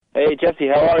Hey, Jesse,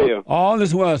 how are you? All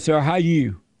is well, sir. How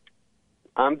you?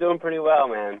 I'm doing pretty well,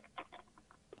 man.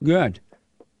 Good.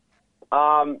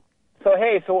 So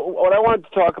what I wanted to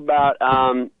talk about,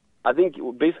 I think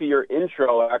basically your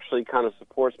intro actually kind of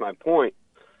supports my point.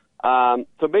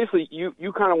 So basically,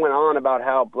 you kind of went on about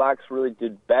how blacks really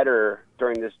did better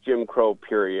during this Jim Crow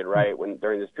period, right?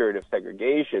 During this period of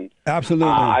segregation. Absolutely.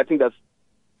 I think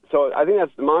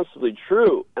that's demonstrably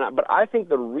true. But I think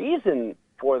the reason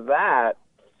for that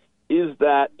is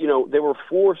that, they were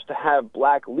forced to have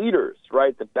black leaders,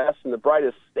 right? The best and the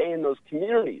brightest stay in those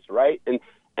communities, right? And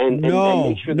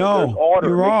make sure that there's order.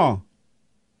 You're wrong.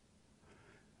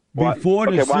 Why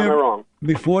am I wrong?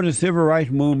 Before the civil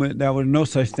rights movement, there was no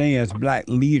such thing as black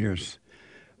leaders.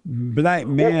 Black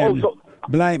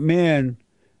men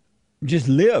just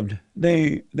lived.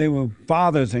 They were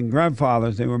fathers and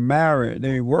grandfathers. They were married.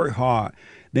 They worked hard.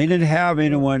 They didn't have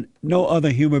anyone, no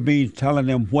other human beings telling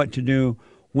them what to do,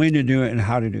 when to do it, and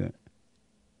how to do it.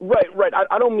 Right.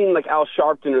 I don't mean like Al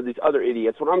Sharpton or these other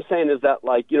idiots. What I'm saying is that,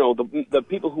 the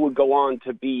people who would go on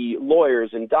to be lawyers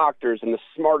and doctors and the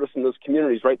smartest in those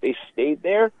communities, right, they stayed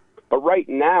there. But right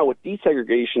now, with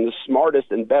desegregation, the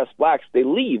smartest and best blacks, they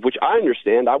leave, which I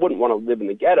understand. I wouldn't want to live in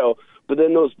the ghetto. But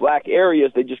then those black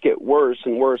areas, they just get worse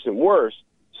and worse and worse.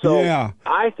 So yeah.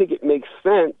 I think it makes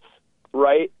sense,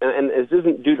 right? And this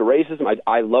isn't due to racism.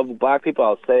 I love black people,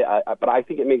 I'll say. But I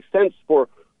think it makes sense for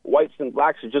whites and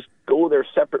blacks to just go their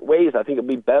separate ways. I think it'd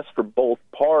be best for both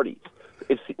parties.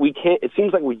 It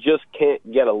seems like we just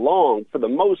can't get along for the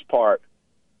most part,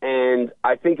 and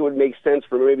I think it would make sense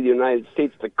for maybe the United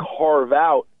States to carve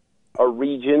out a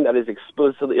region that is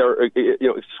explicitly or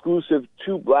exclusive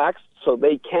to blacks, so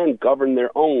they can govern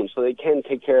their own, so they can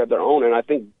take care of their own. And I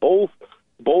think both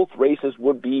races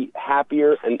would be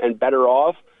happier and better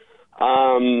off.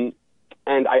 And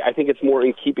I think it's more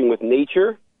in keeping with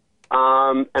nature.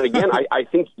 And again, I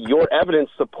think your evidence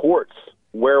supports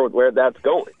where that's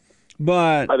going.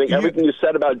 But I think everything you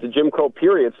said about the Jim Crow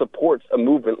period supports a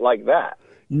movement like that.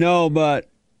 No, but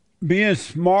being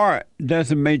smart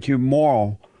doesn't make you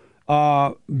moral.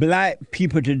 Black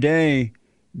people today,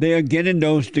 they are getting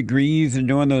those degrees and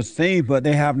doing those things, but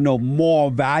they have no moral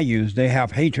values. They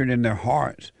have hatred in their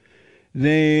hearts.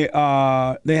 They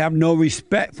have no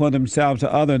respect for themselves or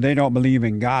others. They don't believe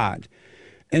in God.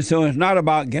 And so it's not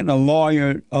about getting a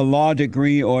law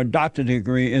degree or a doctorate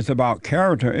degree. It's about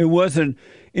character. It wasn't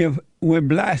when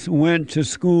blacks went to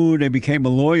school, they became a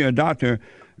lawyer, a doctor.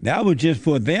 That was just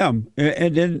for them.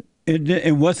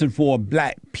 It wasn't for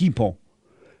black people.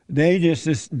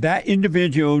 That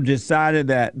individual decided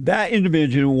that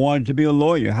individual wanted to be a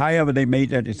lawyer. However, they made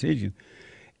that decision.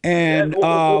 And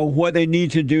what they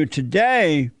need to do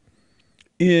today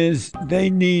is they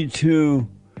need to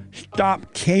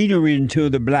stop catering to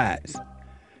the blacks.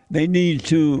 They need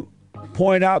to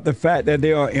point out the fact that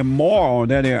they are immoral,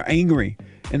 that they are angry,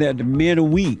 and that the men are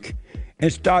weak,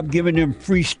 and stop giving them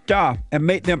free stuff and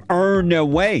make them earn their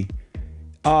way.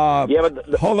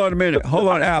 Hold on a minute. Hold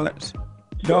on, Alex.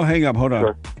 Don't hang up. Hold on.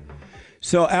 Sure.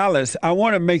 So, Alice, I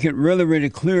want to make it really, really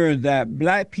clear that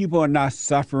black people are not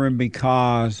suffering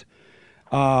because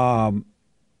the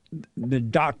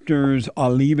doctors are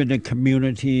leaving the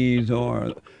communities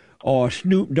or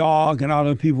Snoop Dogg and all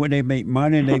those people, when they make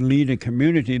money and they leave the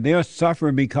community. They're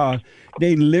suffering because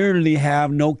they literally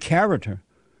have no character.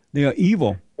 They are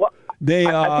evil. Well,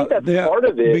 I think that's part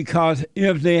of it. Because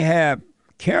if they have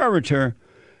character,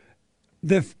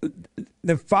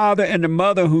 the father and the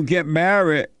mother who get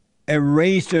married and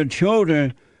raise their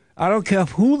children, I don't care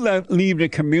who leave the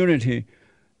community,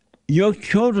 your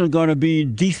children are going to be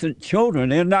decent children.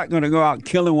 They're not going to go out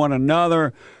killing one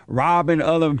another, robbing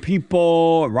other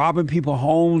people, robbing people's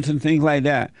homes and things like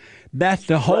that. That's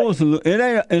the whole solution.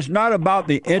 It's not about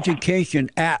the education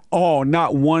at all,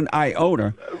 not one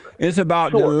iota. It's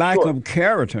about the lack of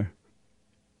character.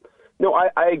 No,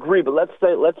 I agree, but let's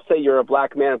say you're a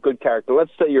black man of good character. Let's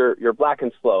say you're black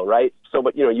and slow, right? So,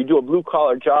 but you do a blue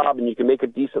collar job and you can make a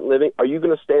decent living. Are you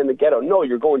going to stay in the ghetto? No,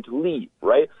 you're going to leave,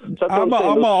 right? So I'm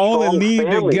gonna only leave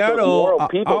the ghetto.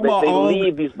 They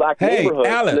leave these black neighborhoods.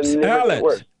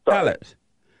 Alex,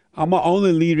 I'm gonna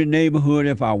only leave the neighborhood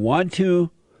if I want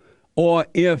to, or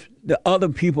if the other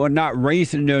people are not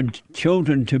raising their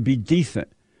children to be decent.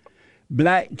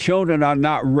 Black children are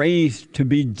not raised to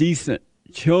be decent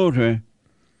children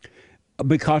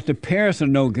because the parents are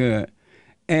no good.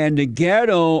 And the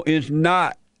ghetto is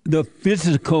not the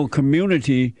physical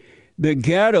community. The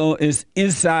ghetto is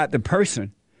inside the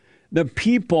person. The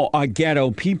people are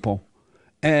ghetto people.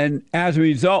 And as a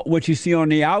result, what you see on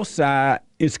the outside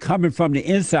is coming from the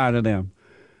inside of them.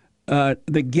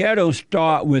 The ghetto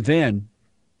start within.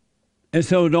 And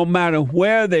so no matter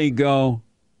where they go,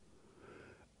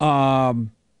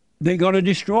 they're going to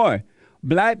destroy.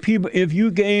 Black people, if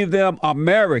you gave them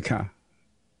America,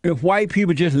 if white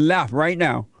people just left right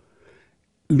now,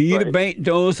 leave the bank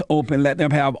doors open, let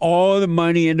them have all the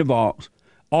money in the vaults,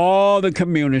 all the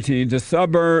community, the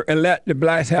suburb, and let the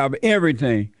blacks have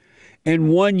everything. In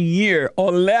 1 year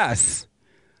or less,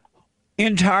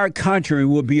 entire country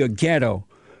will be a ghetto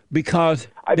because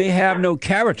they have no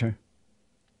character.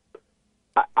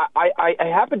 I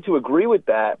happen to agree with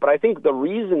that, but I think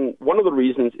one of the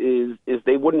reasons is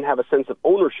they wouldn't have a sense of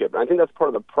ownership. And I think that's part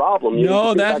of the problem.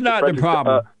 No, that's not the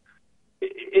problem.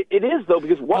 It is, though,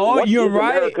 because what you're is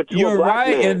right. America to You're a black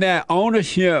right man? in that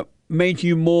ownership makes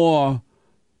you more,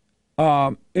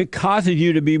 it causes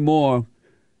you to be more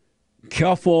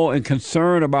careful and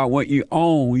concerned about what you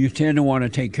own. You tend to want to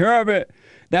take care of it.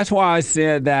 That's why I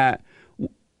said that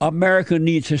America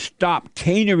needs to stop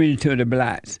catering to the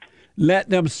blacks. Let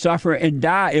them suffer and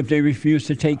die if they refuse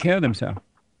to take care of themselves.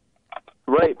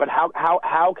 Right, but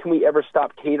how can we ever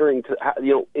stop catering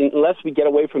to, unless we get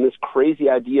away from this crazy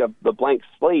idea of the blank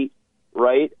slate,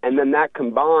 right? And then that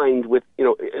combined with,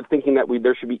 thinking that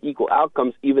there should be equal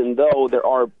outcomes, even though there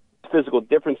are physical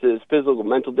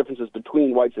mental differences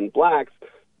between whites and blacks,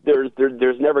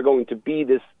 there's never going to be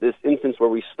this instance where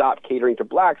we stop catering to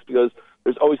blacks, because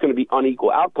there's always going to be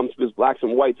unequal outcomes because blacks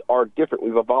and whites are different.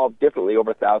 We've evolved differently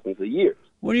over thousands of years.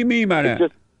 What do you mean by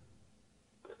that?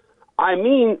 I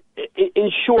mean,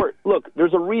 in short, look,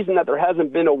 there's a reason that there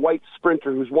hasn't been a white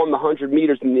sprinter who's won the 100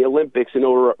 meters in the Olympics in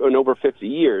over 50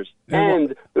 years.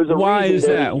 And there's a why reason. Is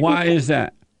that? Why is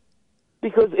that?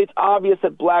 Because it's obvious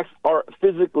that blacks are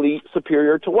physically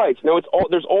superior to whites. Now,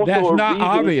 there's also That's a not reason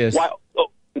obvious. Why,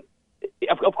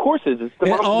 of course it is.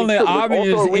 It's only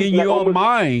obvious in your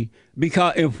mind,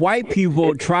 because if white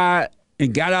people try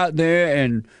and got out there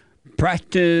and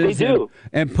practice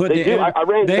and put they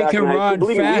can run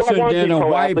faster than a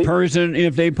white person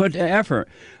if they put the effort.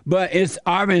 But it's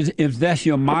obvious if that's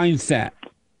your mindset.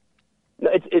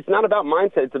 It's not about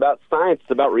mindset. It's about science.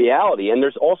 It's about reality. And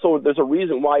there's a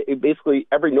reason why basically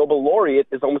every Nobel laureate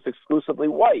is almost exclusively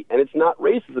white. And it's not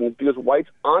racism. It's because whites,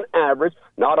 on average,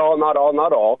 not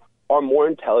all, are more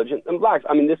intelligent than blacks.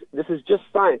 I mean, this is just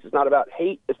science. It's not about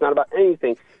hate. It's not about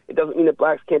anything. It doesn't mean that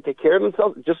blacks can't take care of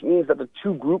themselves. It just means that the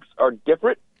two groups are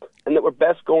different and that we're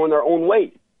best going our own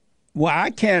way. Well, I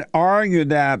can't argue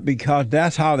that, because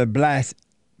that's how the blacks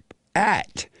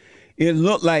act. It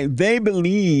looked like they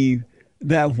believe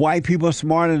that white people are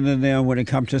smarter than them when it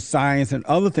comes to science and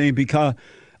other things, because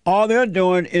all they're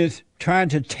doing is trying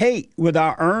to take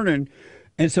without earning.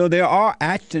 And so they are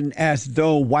acting as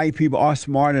though white people are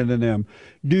smarter than them.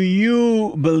 Do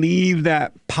you believe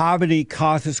that poverty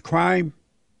causes crime?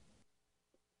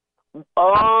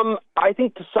 I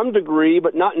think to some degree,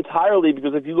 but not entirely,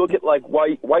 because if you look at like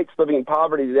whites living in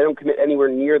poverty, they don't commit anywhere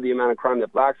near the amount of crime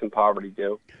that blacks in poverty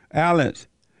do. Alex,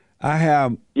 I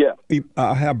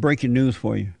have breaking news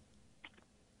for you.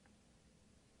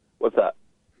 What's that?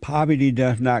 Poverty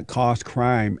does not cause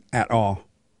crime at all.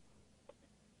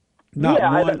 That's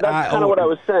kind of what I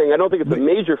was saying. I don't think it's a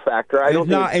major factor. It's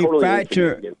not a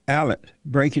factor, Alex.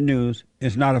 Breaking news.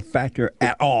 It's not a factor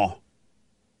at all.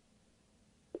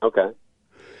 Okay.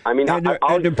 I mean, and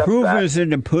the proof is in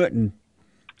the pudding.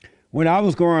 When I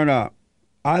was growing up,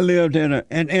 I lived and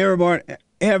everyone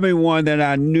that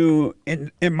I knew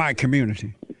in my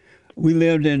community, we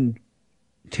lived in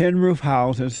 10 roof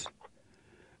houses.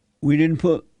 We didn't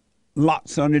put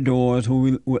locks on the doors when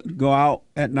we would go out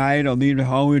at night or leave the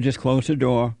home. We would just close the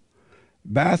door.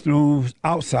 Bathrooms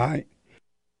outside.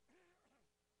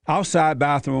 Outside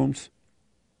bathrooms.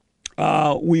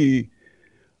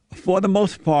 For the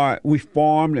most part, we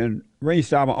farmed and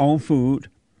raised our own food.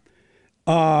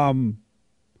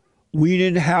 We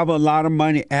didn't have a lot of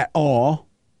money at all.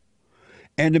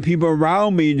 And the people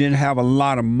around me didn't have a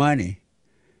lot of money.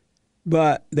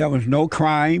 But there was no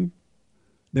crime.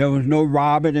 There was no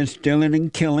robbing and stealing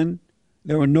and killing.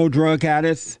 There were no drug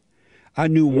addicts. I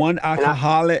knew one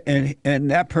alcoholic,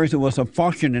 and that person was a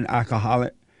functioning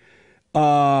alcoholic.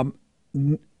 And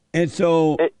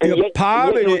so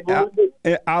poverty,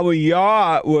 our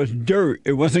yard was dirt.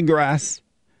 It wasn't grass.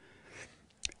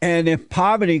 And if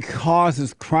poverty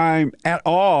causes crime at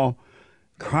all,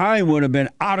 crime would have been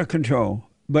out of control.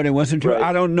 But it wasn't true. Right.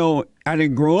 I don't know. I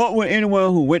didn't grow up with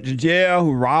anyone who went to jail,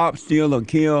 who robbed, steal, or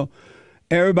killed.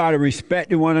 Everybody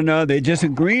respected one another. They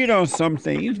disagreed on some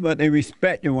things, but they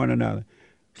respected one another.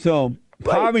 So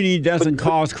poverty doesn't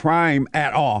cause crime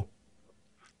at all.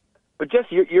 But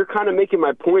Jesse, you're kind of making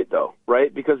my point, though,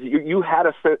 right? Because you had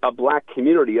a black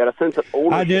community, you had a sense of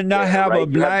ownership. I did not have right? a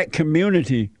black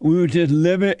community. We were just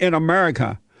living in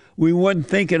America. We weren't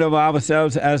thinking of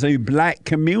ourselves as a black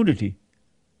community.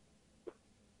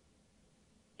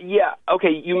 Yeah,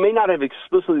 okay, you may not have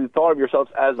explicitly thought of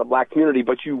yourselves as a black community,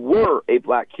 but you were a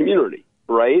black community,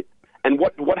 right? And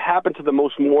what happened to the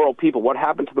most moral people? What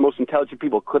happened to the most intelligent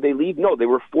people? Could they leave? No, they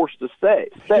were forced to stay.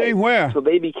 Stay where? So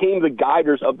they became the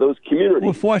guiders of those communities.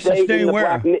 Were forced to stay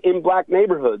where? In black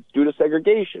neighborhoods due to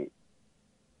segregation.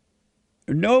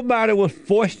 Nobody was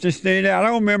forced to stay there. I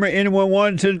don't remember anyone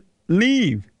wanting to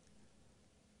leave.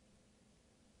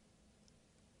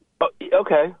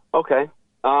 Okay.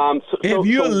 If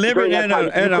you're living in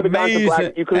an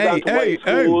amazing,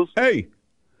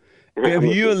 if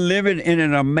you're living in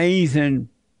an amazing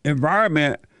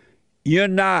environment, you're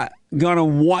not gonna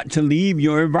want to leave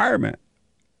your environment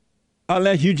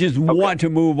unless you just want to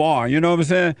move on. You know what I'm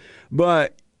saying?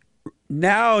 But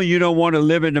now you don't want to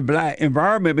live in the black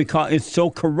environment because it's so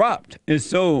corrupt, it's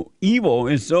so evil,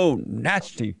 it's so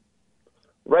nasty.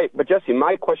 Right, but Jesse,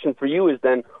 my question for you is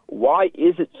then, why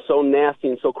is it so nasty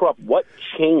and so corrupt? What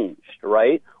changed,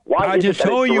 right? I just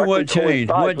told you what changed.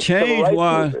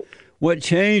 What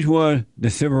changed was the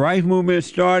civil rights movement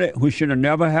started, which should have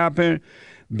never happened.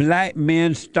 Black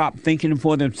men stopped thinking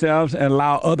for themselves and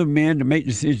allowed other men to make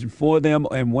decisions for them,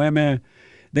 and women.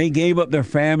 They gave up their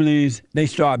families. They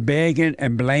started begging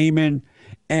and blaming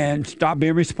and stopped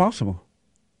being responsible.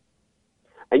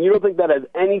 And you don't think that has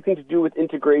anything to do with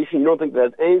integration? You don't think that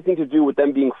has anything to do with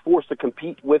them being forced to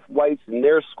compete with whites in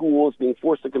their schools, being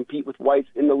forced to compete with whites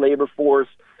in the labor force,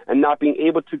 and not being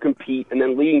able to compete, and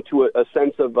then leading to a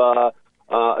sense of a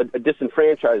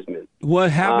disenfranchisement?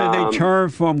 What happened? They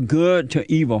turned from good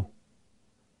to evil.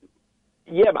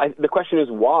 Yeah, but the question is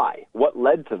why? What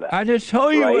led to that? I just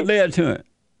told you what led to it.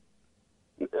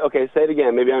 Okay, say it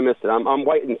again. Maybe I missed it. I'm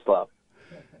white and slow.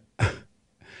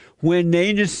 When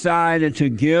they decided to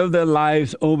give their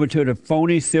lives over to the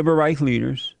phony civil rights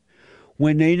leaders,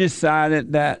 when they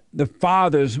decided that the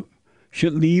fathers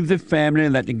should leave the family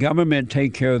and let the government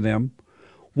take care of them,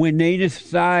 when they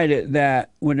decided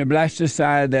that, when the blacks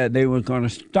decided that they were going to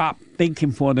stop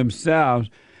thinking for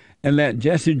themselves and let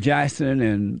Jesse Jackson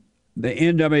and the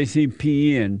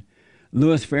NAACP and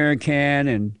Louis Farrakhan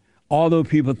and all those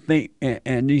people think,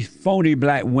 and these phony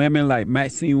black women like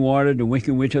Maxine Waters, the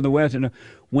Wicked Witch of the West, and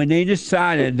when they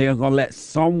decided they're going to let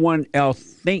someone else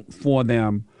think for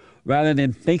them rather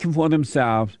than thinking for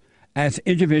themselves, as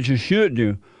individuals should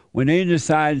do, when they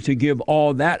decided to give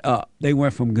all that up, they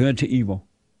went from good to evil.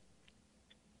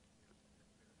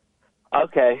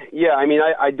 Okay, yeah, I mean,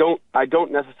 I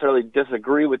don't necessarily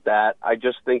disagree with that. I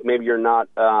just think maybe you're not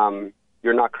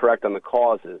correct on the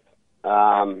causes.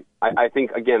 I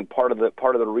think, again, part of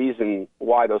the reason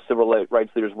why those civil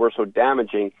rights leaders were so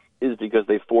damaging is because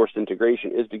they forced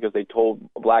integration, is because they told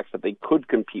blacks that they could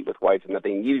compete with whites and that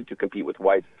they needed to compete with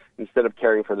whites instead of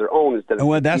caring for their own.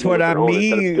 That's what I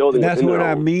mean. That's what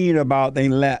I mean about they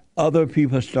let other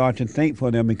people start to think for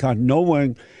them, because no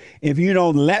one, if you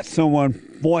don't let someone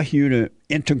force you to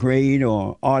integrate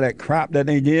or all that crap that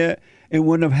they did, it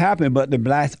wouldn't have happened. But the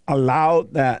blacks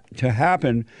allowed that to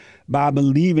happen by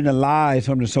believing the lies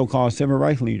from the so-called civil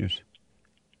rights leaders.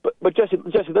 But Jesse,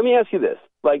 let me ask you this.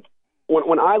 Like,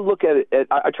 when I look at it,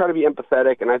 I try to be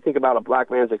empathetic, and I think about a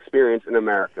black man's experience in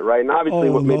America, right? And obviously,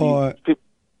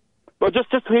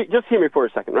 just hear me for a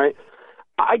second, right?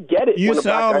 I get it. You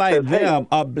sound like them,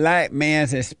 a black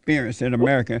man's experience in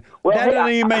America. That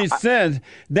doesn't even make sense.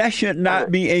 That should not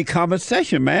be a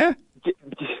conversation, man.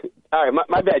 All right,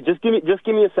 my bad. Just give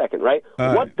me a second, right?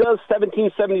 What does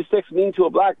 1776 mean to a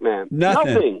black man?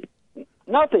 Nothing.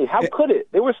 How could it?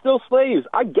 They were still slaves.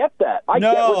 I get that. I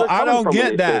don't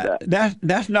get that.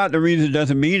 That's not the reason it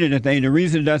doesn't mean anything. The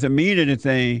reason it doesn't mean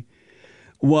anything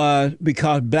was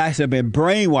because blacks have been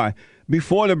brainwashed.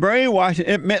 Before the brainwashing,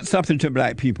 it meant something to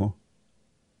black people.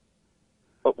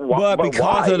 But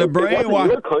because of the brainwashing, it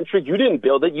wasn't your country. You didn't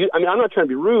build it. I'm not trying to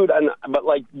be rude, but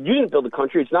you didn't build the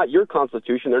country. It's not your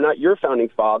constitution. They're not your founding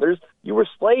fathers. You were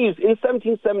slaves in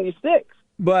 1776.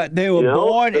 But they were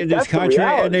born in this country,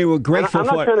 and they were grateful for it.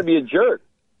 I'm not trying to be a jerk.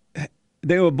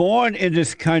 They were born in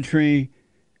this country,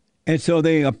 and so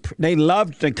they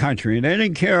loved the country. They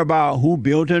didn't care about who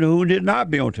built it or who did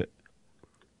not build it.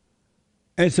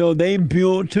 And so they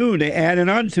built too. They added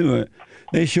onto it.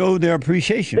 They showed their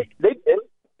appreciation.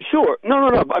 Sure.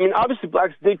 No. I mean, obviously,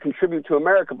 blacks did contribute to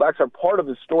America. Blacks are part of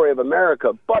the story of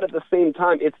America. But at the same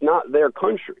time, it's not their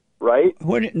country, right?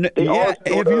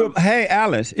 Hey,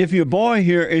 Alice, if you're born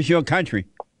here, it's your country.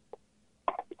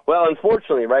 Well,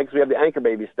 unfortunately, right, because we have the anchor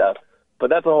baby stuff. but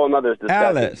that's a whole other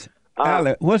discussion.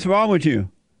 Alex, what's wrong with you?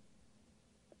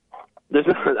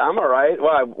 I'm all right.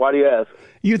 Why do you ask?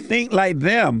 You think like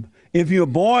them. If you're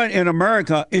born in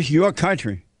America, it's your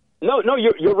country. No,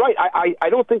 you're right. I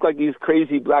don't think like these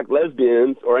crazy black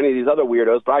lesbians or any of these other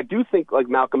weirdos, but I do think like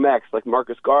Malcolm X, like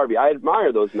Marcus Garvey. I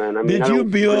admire those men. I mean,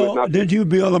 Did you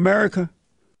build America?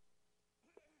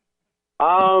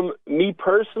 Me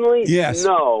personally, yes.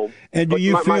 No. And do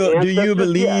you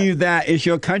believe that it's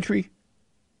your country?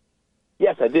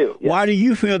 Yes, I do. Yes. Why do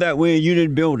you feel that way? You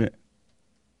didn't build it.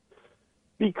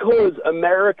 Because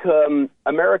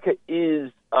America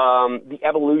is the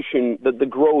evolution, the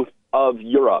growth of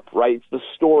Europe, right? It's the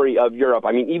story of Europe.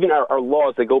 I mean, even our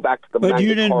laws, they go back to the Magna Carta. But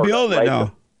you didn't build it, right?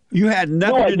 No. You had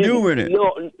nothing to do with it.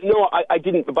 No, I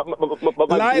didn't. But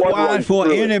likewise,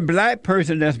 for any black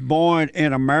person that's born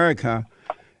in America,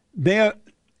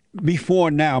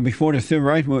 before the Civil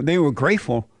Rights Movement, they were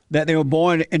grateful that they were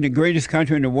born in the greatest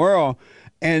country in the world,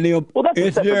 and they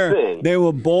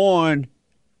were born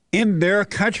in their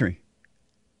country.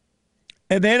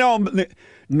 And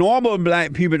normal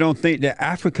black people don't think that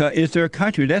Africa is their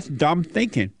country. That's dumb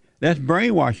thinking. That's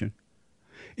brainwashing.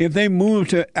 If they move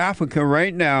to Africa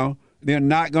right now, they're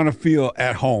not going to feel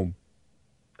at home.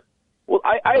 Well,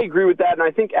 I agree with that, and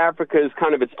I think Africa is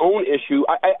kind of its own issue.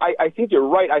 I think you're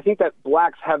right. I think that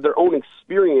blacks have their own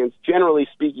experience, generally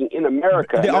speaking, in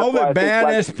America. The only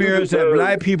bad experience that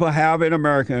black people have in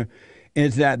America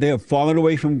is that they're fallen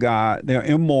away from God, they're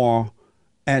immoral,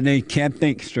 and they can't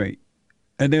think straight.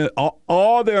 And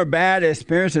all their bad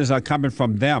experiences are coming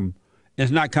from them.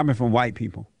 It's not coming from white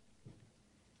people.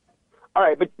 All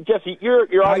right, but Jesse, you're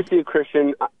obviously a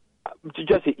Christian.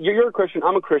 Jesse, you're a Christian.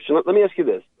 I'm a Christian. Let me ask you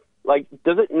this. Like,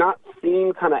 does it not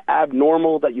seem kind of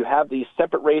abnormal that you have these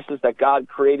separate races that God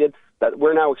created that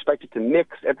we're now expected to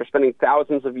mix after spending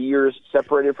thousands of years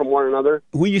separated from one another?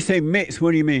 When you say mix,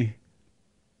 what do you mean?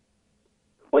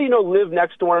 Well, live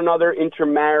next to one another,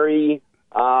 intermarry.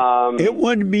 It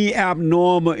wouldn't be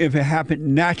abnormal if it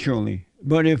happened naturally.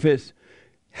 But if it's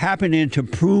happening to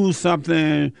prove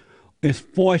something is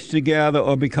forced together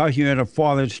or because you're in a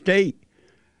fallen state,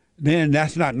 then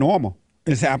that's not normal.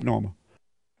 It's abnormal.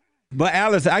 But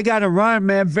Alice, I got to run,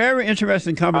 man. Very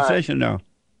interesting conversation, though.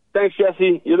 Thanks,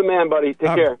 Jesse. You're the man, buddy.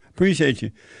 Take care. Appreciate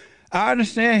you. I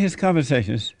understand his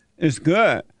conversations. It's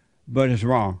good, but it's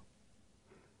wrong.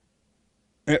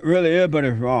 It really is, but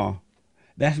it's wrong.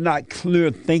 That's not clear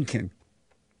thinking.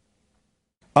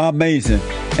 Amazing.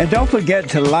 And don't forget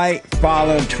to like,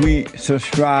 follow, tweet,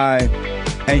 subscribe,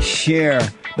 and share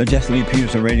the Jesse Lee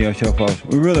Peterson radio show, folks.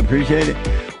 We really appreciate it.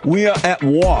 We are at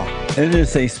war. It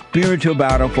is a spiritual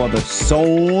battle for the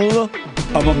soul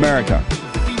of America.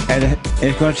 And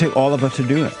it's going to take all of us to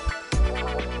do it.